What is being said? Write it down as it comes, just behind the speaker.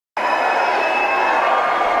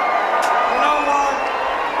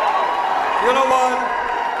what?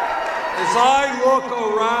 As I look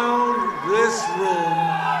around this room,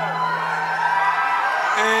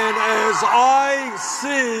 and as I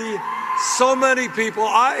see so many people,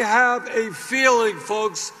 I have a feeling,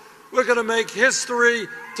 folks, we're going to make history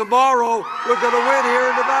tomorrow. We're going to win here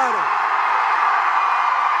in Nevada.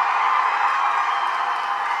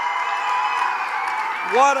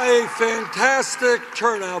 What a fantastic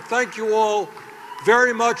turnout. Thank you all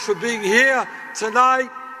very much for being here tonight.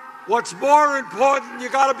 What's more important, you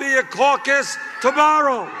got to be at caucus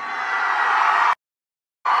tomorrow.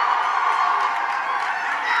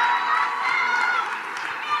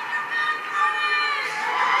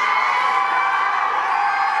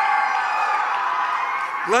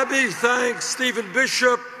 Let me thank Stephen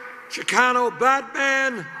Bishop, Chicano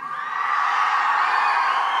Batman,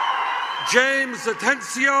 James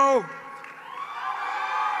Atencio,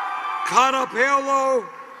 Cara Paolo,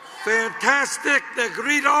 Fantastic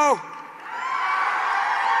Negrito,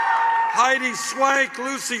 Heidi Swank,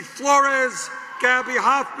 Lucy Flores, Gabby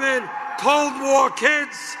Hoffman, Cold War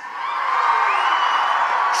Kids,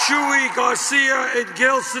 Chuy Garcia, and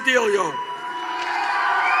Gil Cedillo.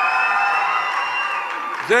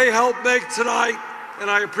 They helped make tonight,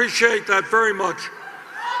 and I appreciate that very much.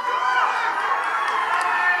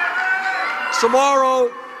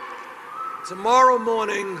 Tomorrow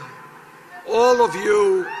morning, all of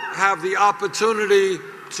you have the opportunity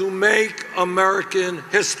to make American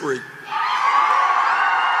history.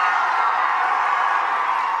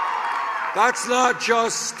 That's not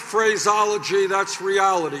just phraseology, that's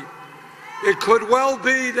reality. It could well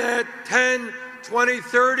be that 10, 20,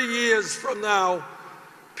 30 years from now,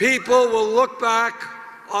 people will look back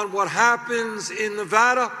on what happens in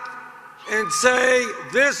Nevada and say,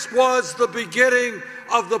 this was the beginning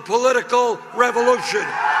of the political revolution.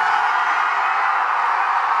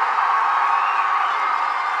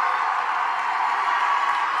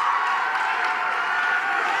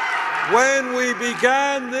 When we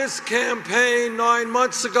began this campaign 9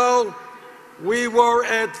 months ago, we were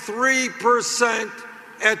at 3%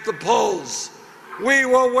 at the polls. We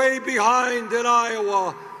were way behind in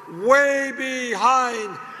Iowa, way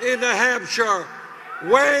behind in New Hampshire,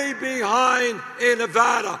 way behind in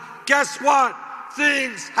Nevada. Guess what?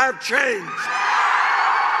 Things have changed.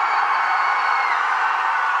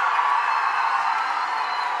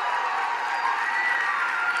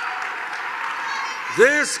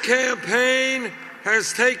 This campaign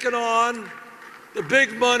has taken on the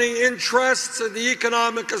big money interests in the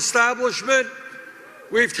economic establishment.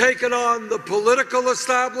 We've taken on the political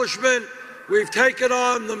establishment. We've taken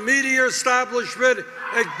on the media establishment,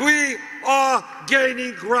 and we are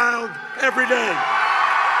gaining ground every day.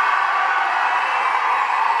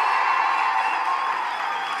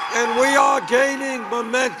 And we are gaining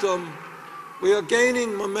momentum. We are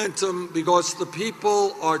gaining momentum because the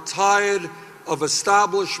people are tired of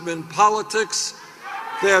establishment politics.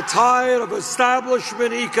 They're tired of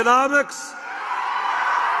establishment economics.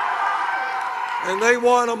 And they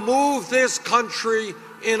want to move this country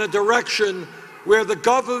in a direction where the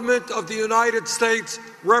government of the United States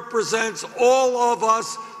represents all of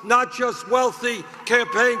us, not just wealthy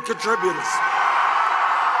campaign contributors.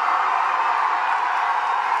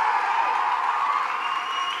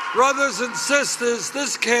 Brothers and sisters,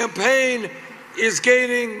 this campaign is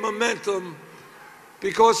gaining momentum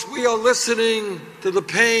because we are listening to the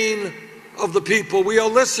pain of the people. We are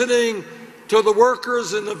listening to the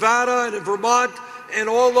workers in Nevada and in Vermont and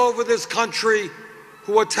all over this country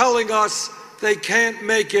who are telling us they can't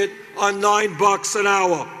make it on $9 an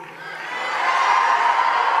hour.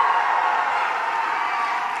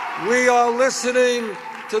 We are listening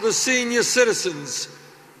to the senior citizens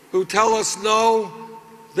who tell us no,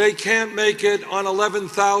 they can't make it on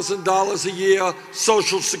 $11,000 a year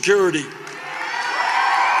Social Security.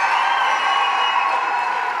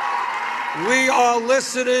 We are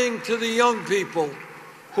listening to the young people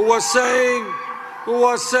who are saying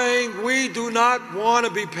we do not want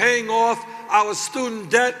to be paying off our student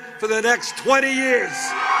debt for the next 20 years.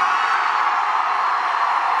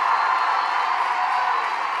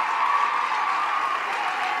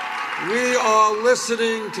 We are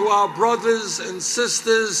listening to our brothers and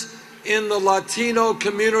sisters in the Latino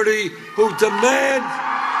community who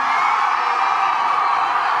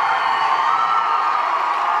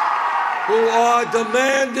are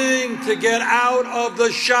demanding to get out of the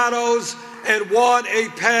shadows and want a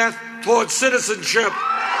path towards citizenship.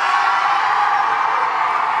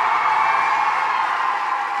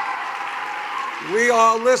 We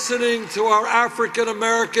are listening to our African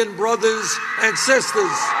American brothers and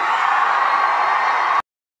sisters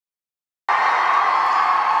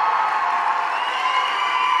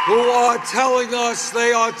who are telling us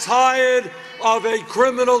they are tired of a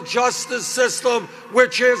criminal justice system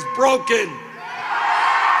which is broken.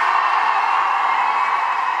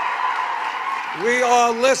 We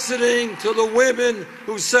are listening to the women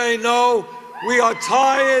who say, no, we are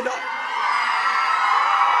tired.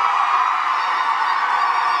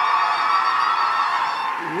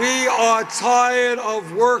 We are tired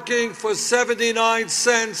of working for 79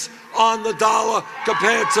 cents on the dollar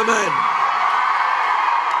compared to men.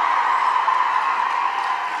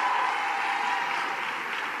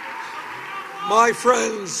 My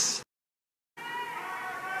friends,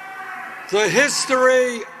 the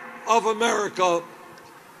history of America,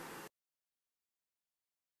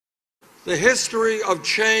 the history of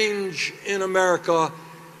change in America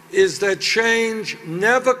is that change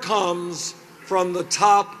never comes from the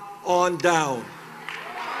top on down.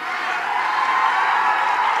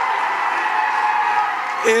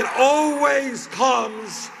 It always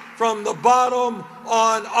comes from the bottom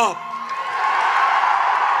on up.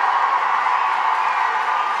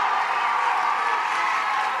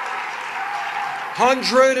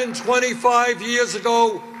 "125 years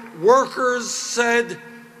ago, workers said,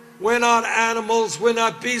 we're not animals, we're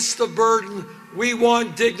not beasts of burden, we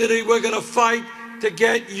want dignity, we're going to fight to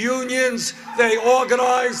get unions." They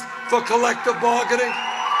organized for collective bargaining.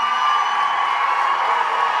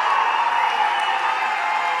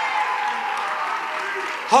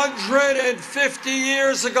 "150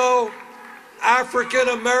 years ago, African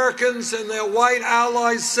Americans and their white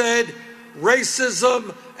allies said,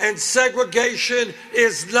 racism and segregation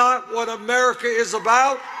is not what America is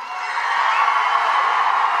about.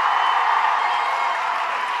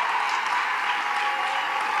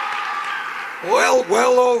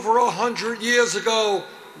 Well over 100 years ago,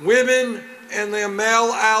 women and their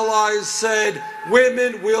male allies said,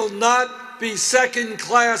 women will not be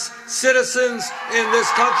second-class citizens in this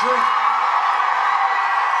country.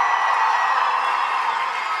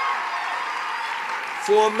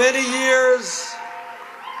 For many years,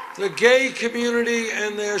 the gay community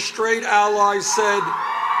and their straight allies said,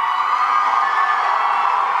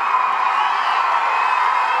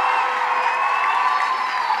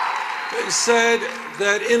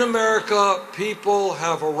 that in America, people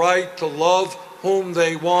have a right to love whom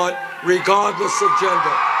they want, regardless of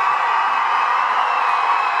gender.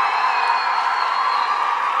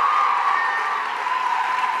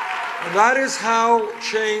 And that is how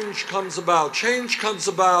change comes about. Change comes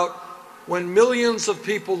about when millions of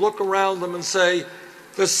people look around them and say,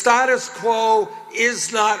 the status quo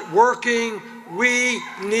is not working, we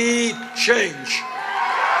need change.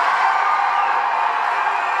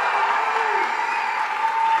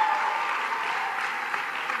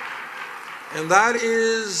 And that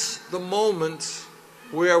is the moment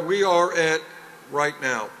where we are at right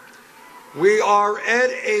now. We are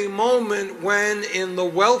at a moment when, in the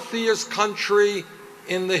wealthiest country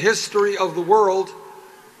in the history of the world,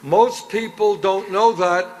 most people don't know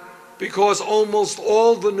that because almost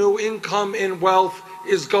all the new income in wealth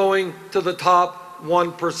is going to the top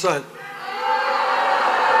 1%.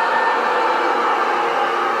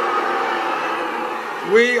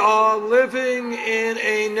 We are living in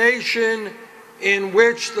a nation in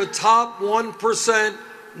which the top 1%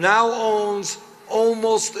 now owns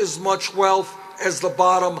almost as much wealth as the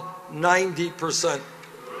bottom 90%.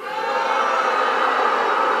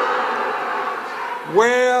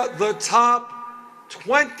 Where the top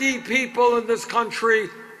 20 people in this country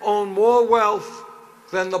own more wealth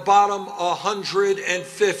than the bottom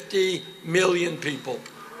 150 million people.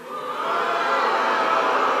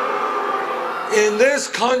 In this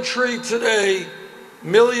country today,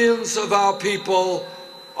 millions of our people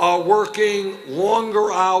are working longer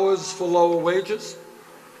hours for lower wages.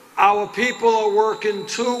 Our people are working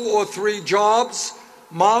 2 or 3 jobs.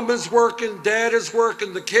 Mom is working, dad is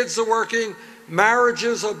working, the kids are working,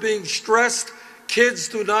 marriages are being stressed, kids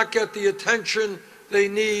do not get the attention they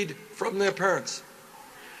need from their parents.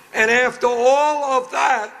 And after all of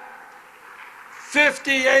that,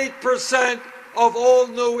 58% of all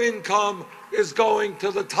new income is going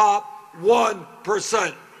to the top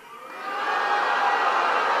 1%.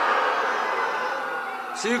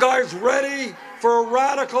 So you guys ready for a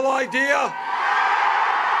radical idea?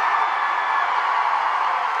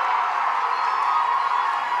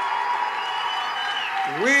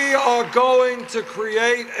 We are going to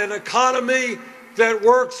create an economy that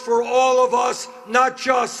works for all of us, not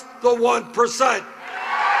just the 1%.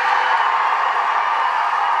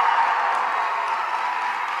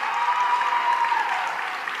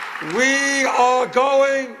 We are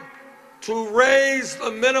going to raise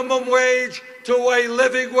the minimum wage to a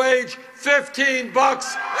living wage, $15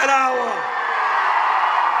 an hour.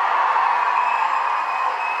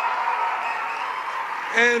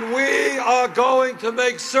 And we are going to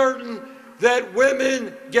make certain that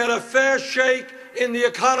women get a fair shake in the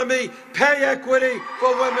economy, pay equity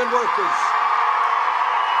for women workers.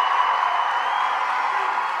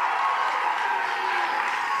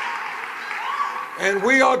 And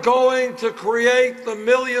we are going to create the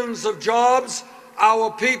millions of jobs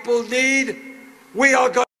our people need. We are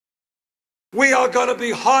going to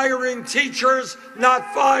be hiring teachers,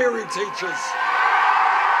 not firing teachers.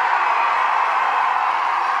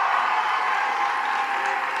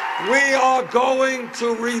 We are going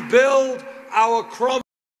to rebuild our crumbling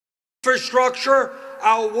infrastructure,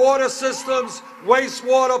 our water systems,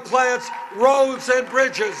 wastewater plants, roads and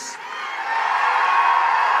bridges.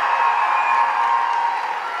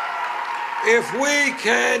 If we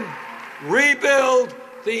can rebuild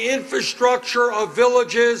the infrastructure of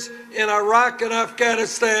villages in Iraq and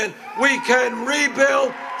Afghanistan, we can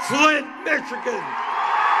rebuild Flint, Michigan.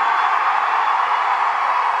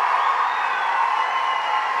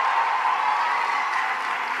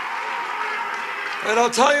 And I'll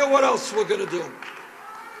tell you what else we're going to do.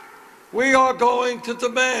 We are going to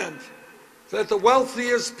demand that the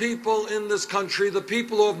wealthiest people in this country, the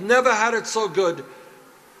people who have never had it so good,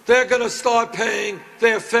 they're going to start paying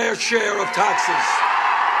their fair share of taxes.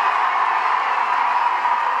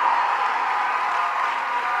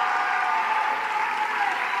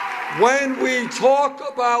 When we talk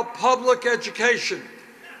about public education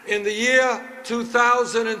in the year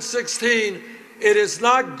 2016, it is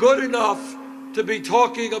not good enough to be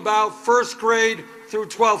talking about first grade through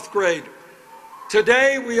 12th grade.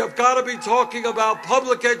 Today, we have got to be talking about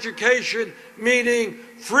public education, meaning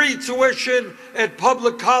free tuition at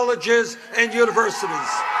public colleges and universities.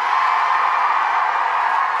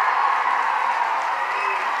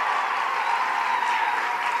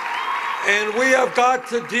 And we have got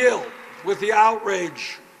to deal with the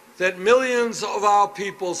outrage that millions of our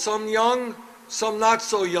people, some young, some not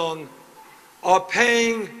so young, are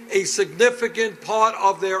paying a significant part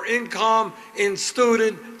of their income in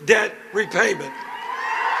student debt repayment.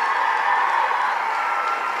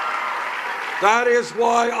 That is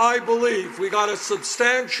why I believe we got to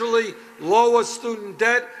substantially lower student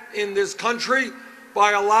debt in this country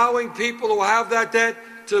by allowing people who have that debt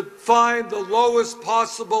to find the lowest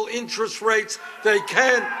possible interest rates they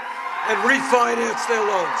can and refinance their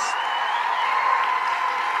loans.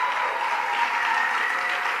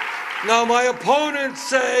 Now, my opponents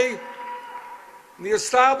say, the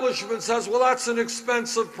establishment says, well, that's an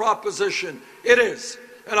expensive proposition. It is.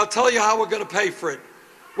 And I'll tell you how we're going to pay for it.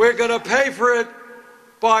 We're going to pay for it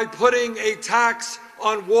by putting a tax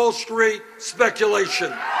on Wall Street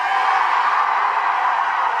speculation.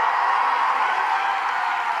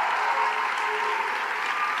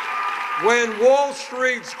 When Wall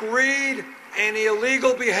Street's greed and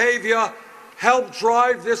illegal behavior helped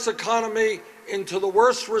drive this economy into the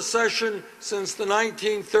worst recession since the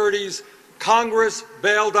 1930s, Congress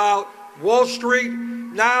bailed out Wall Street.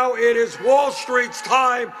 Now it is Wall Street's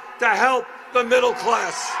time to help the middle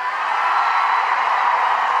class.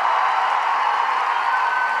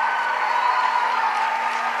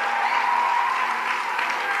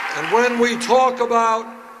 And when we talk about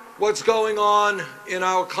what's going on in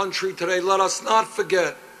our country today, let us not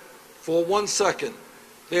forget for 1 second,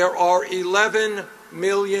 there are 11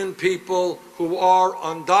 million people who are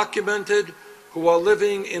undocumented, who are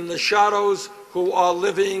living in the shadows, who are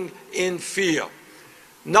living in fear.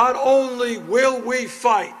 Not only will we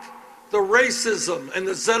fight the racism and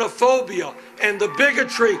the xenophobia and the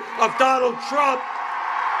bigotry of Donald Trump,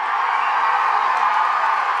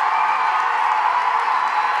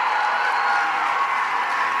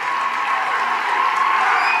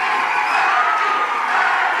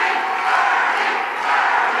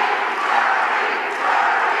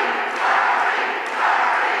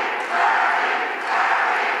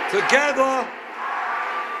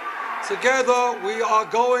 Together, we are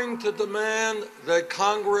going to demand that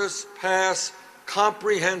Congress pass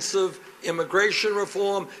comprehensive immigration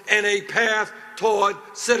reform and a path toward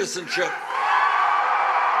citizenship.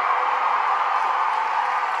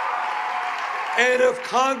 And if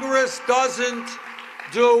Congress doesn't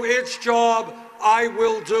do its job, I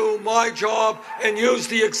will do my job and use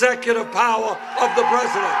the executive power of the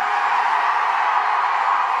president.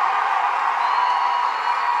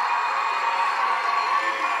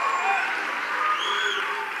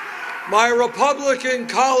 My Republican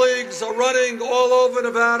colleagues are running all over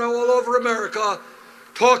Nevada, all over America,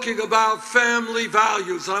 talking about family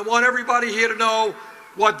values. And I want everybody here to know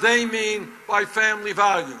what they mean by family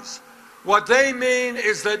values. What they mean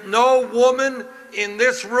is that no woman in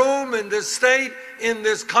this room, in this state, in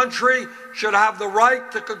this country should have the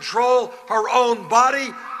right to control her own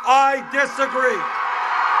body. I disagree.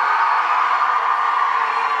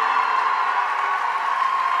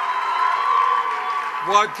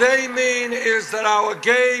 What they mean is that our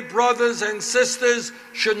gay brothers and sisters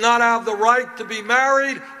should not have the right to be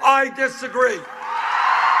married. I disagree.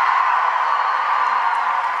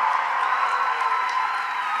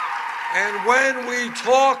 And when we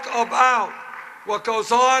talk about what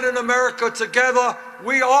goes on in America together,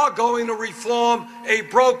 we are going to reform a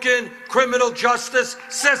broken criminal justice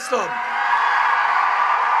system.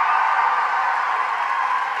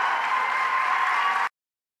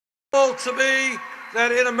 To me,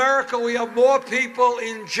 that in America we have more people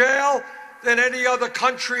in jail than any other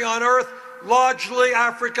country on earth, largely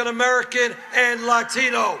African American and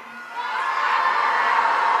Latino.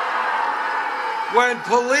 When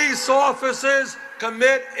police officers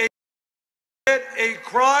commit a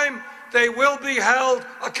crime, they will be held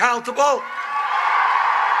accountable.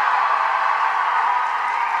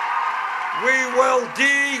 We will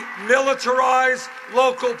demilitarize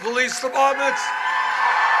local police departments.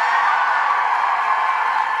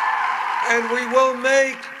 And we will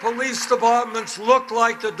make police departments look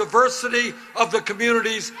like the diversity of the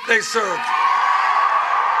communities they serve.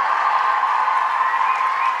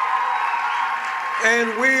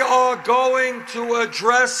 And we are going to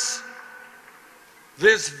address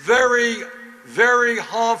this very, very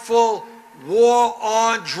harmful war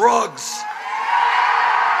on drugs.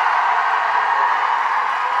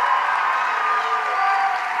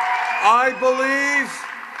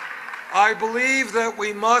 I believe that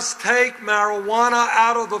we must take marijuana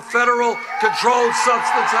out of the Federal Controlled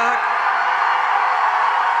Substance Act.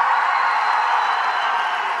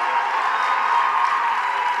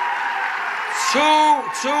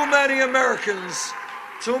 Too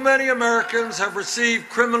many Americans have received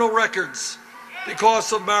criminal records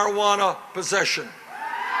because of marijuana possession.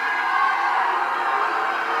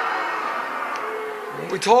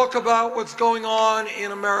 When we talk about what's going on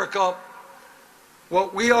in America,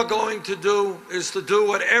 what we are going to do is to do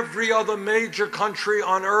what every other major country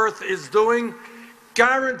on earth is doing: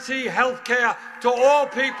 guarantee health care to all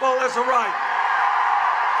people as a right.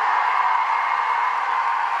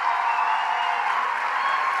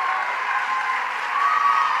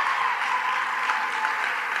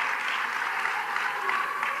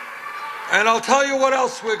 And I'll tell you what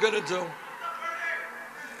else we're going to do.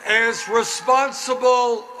 As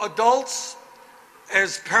responsible adults,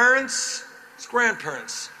 as parents, as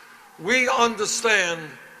grandparents, we understand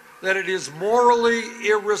that it is morally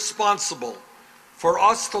irresponsible for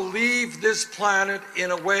us to leave this planet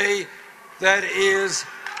in a way that is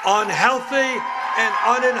unhealthy and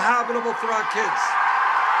uninhabitable for our kids.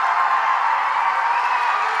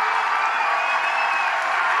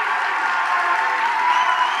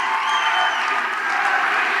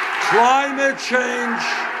 Climate change.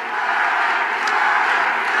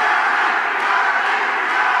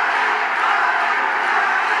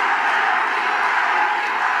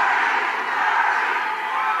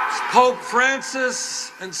 Pope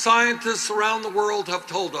Francis and scientists around the world have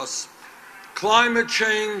told us climate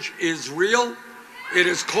change is real. It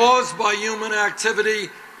is caused by human activity.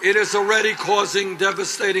 It is already causing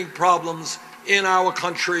devastating problems in our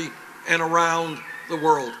country and around the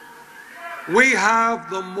world. We have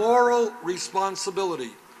the moral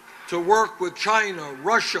responsibility to work with China,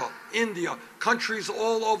 Russia, India, countries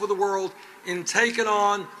all over the world in taking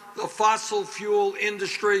on the fossil fuel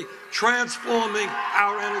industry, transforming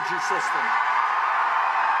our energy system.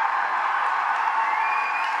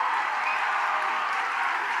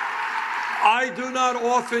 I do not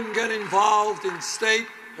often get involved in state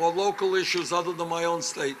or local issues other than my own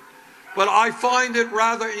state, but I find it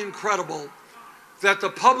rather incredible that the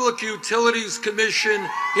Public Utilities Commission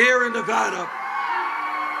here in Nevada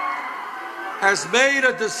has made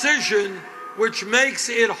a decision which makes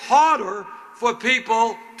it harder for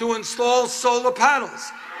people to install solar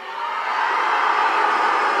panels.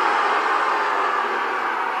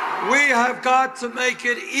 We have got to make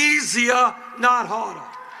it easier, not harder.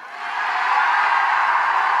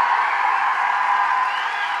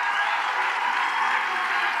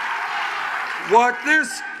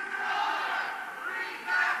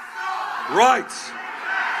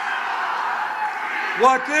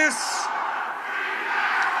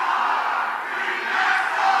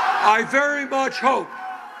 I very much hope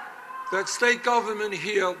that state government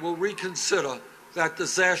here will reconsider that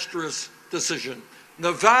disastrous decision.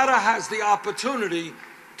 Nevada has the opportunity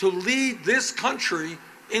to lead this country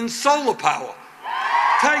in solar power.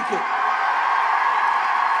 Take it.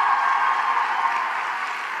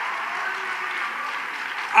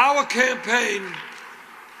 Our campaign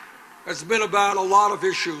has been about a lot of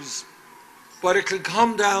issues, but it can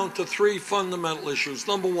come down to three fundamental issues.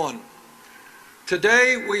 Number one,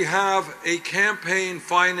 today we have a campaign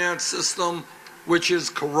finance system which is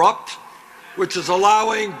corrupt, which is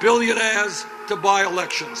allowing billionaires to buy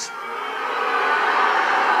elections.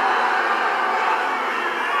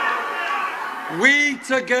 We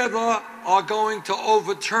together are going to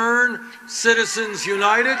overturn Citizens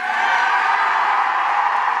United.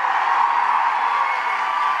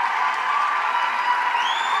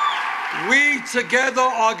 We together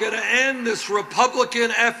are going to end this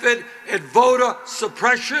Republican effort at voter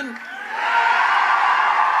suppression.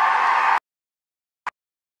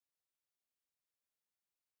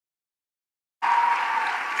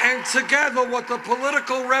 And together, what the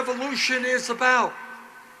political revolution is about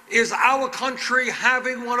is our country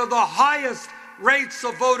having one of the highest rates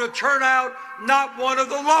of voter turnout, not one of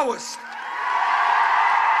the lowest.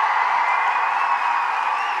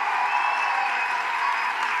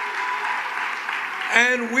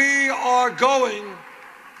 And we are going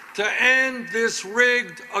to end this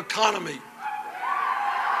rigged economy.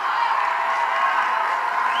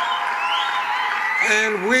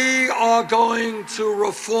 And we are going to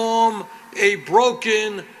reform a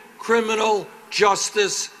broken criminal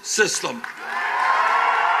justice system.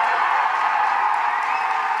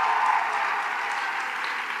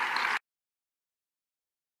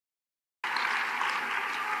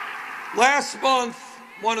 Last month,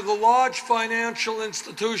 one of the large financial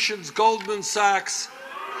institutions, Goldman Sachs,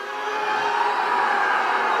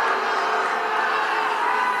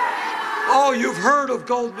 oh, you've heard of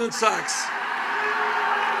Goldman Sachs.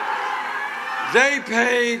 They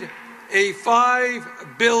paid a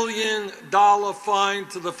 $5 billion fine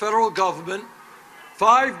to the federal government,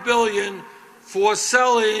 $5 billion for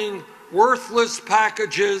selling worthless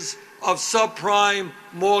packages of subprime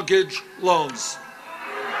mortgage loans.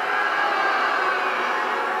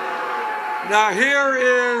 Now, here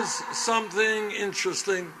is something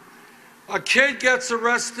interesting. A kid gets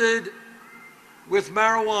arrested with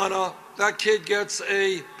marijuana. That kid gets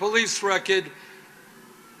a police record.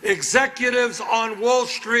 Executives on Wall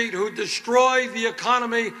Street who destroy the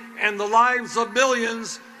economy and the lives of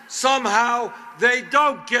millions, somehow they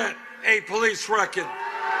don't get a police record.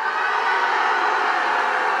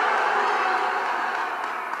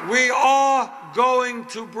 We are going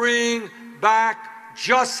to bring back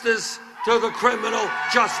justice to the criminal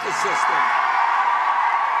justice system.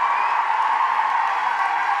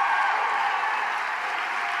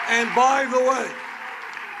 And by the way,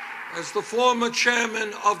 as the former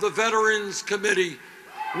chairman of the Veterans Committee,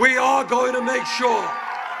 we are going to make sure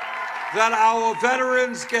that our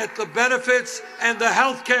veterans get the benefits and the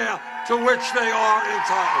health care to which they are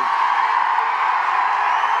entitled.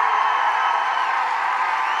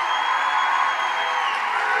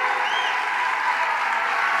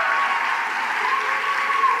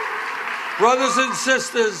 Brothers and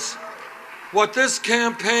sisters, what this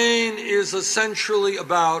campaign is essentially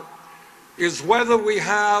about is whether we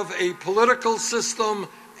have a political system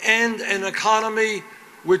and an economy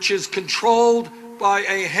which is controlled by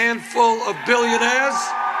a handful of billionaires,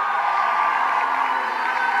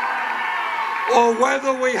 or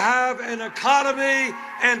whether we have an economy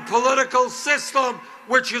and political system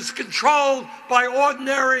which is controlled by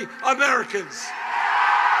ordinary Americans.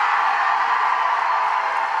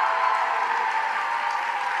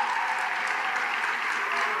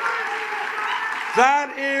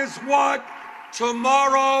 That is what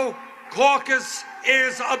Tomorrow Caucus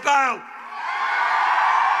is about.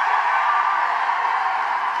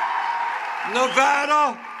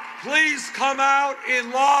 Nevada, please come out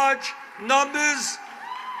in large numbers.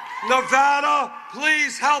 Nevada,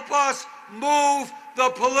 please help us move the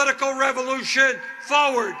political revolution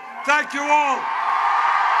forward. Thank you all.